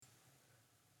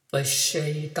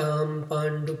पश्यैतां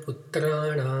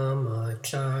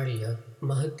पाण्डुपुत्राणामाचार्य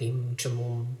महतीं च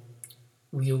मुं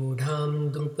व्यूढां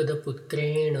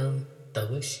द्रुपदपुत्रेण तव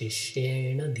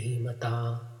शिष्येण धीमता.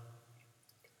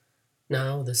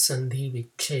 Now the Sandhi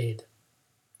Vichhed.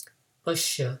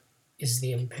 Pashya is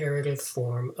the imperative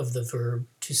form of the verb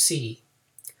to see.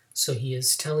 So he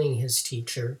is telling his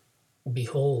teacher,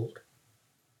 behold.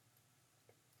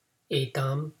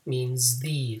 Etam means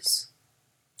these.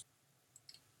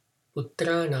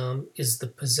 Putranam is the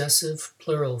possessive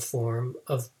plural form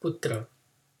of putra,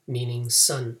 meaning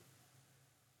son.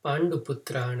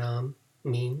 Panduputranam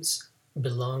means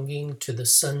belonging to the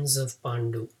sons of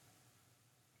Pandu.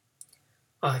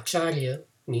 Acharya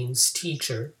means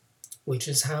teacher, which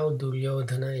is how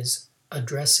Duryodhana is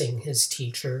addressing his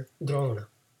teacher Drona.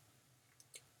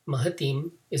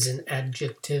 Mahatim is an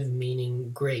adjective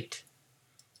meaning great.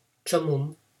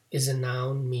 Chamum is a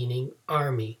noun meaning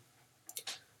army.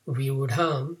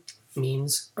 Vyudham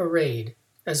means arrayed,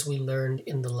 as we learned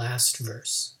in the last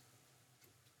verse.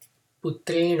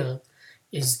 Putrena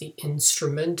is the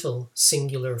instrumental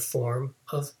singular form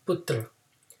of putra.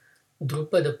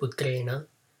 Drupada putrena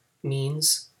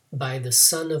means by the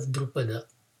son of Drupada,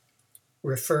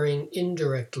 referring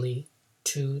indirectly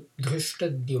to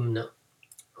Drishtadyumna,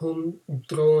 whom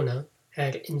Drona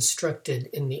had instructed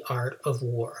in the art of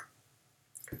war.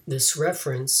 This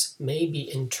reference may be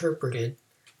interpreted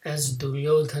as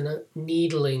Duryodhana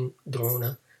needling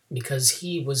Drona because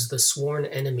he was the sworn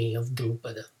enemy of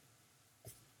Drupada.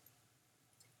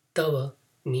 Tava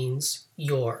means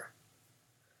your.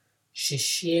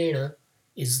 Shishyena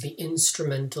is the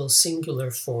instrumental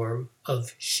singular form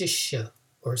of shishya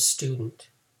or student.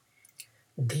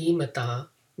 Dhimata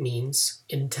means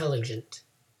intelligent.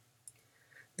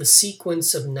 The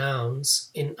sequence of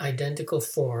nouns in identical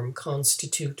form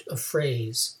constitute a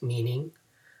phrase meaning,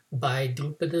 by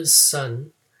Drupada's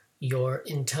son, your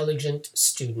intelligent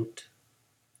student.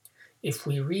 If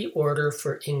we reorder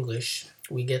for English,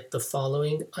 we get the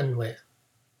following Anvaya.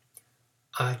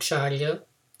 Acharya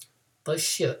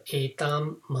Pashya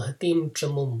etam mahatim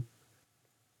chamum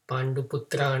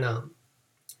Panduputranam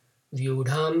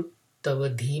Vyudham tava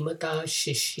dhimata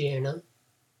shishyena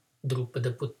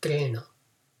Drupadaputrena.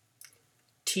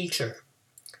 Teacher,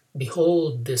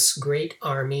 behold this great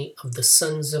army of the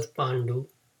sons of Pandu,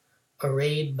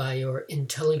 arrayed by your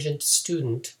intelligent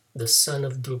student, the son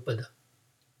of Drupada.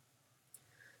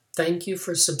 Thank you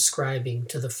for subscribing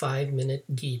to the 5-Minute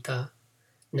Gita,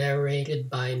 narrated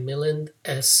by Milind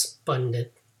S.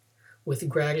 Pandit, with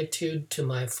gratitude to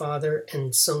my father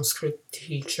and Sanskrit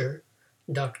teacher,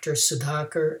 Dr.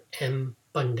 Sudhakar M.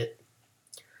 Pandit.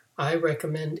 I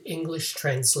recommend English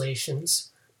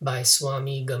translations by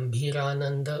Swami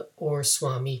Gambhirananda or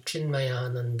Swami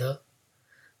Chinmayananda.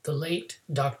 The late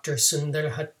Dr.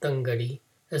 Sundar Hattangadi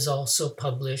has also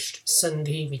published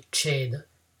Sandhi Vicheda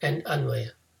and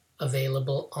Anvaya,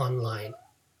 available online.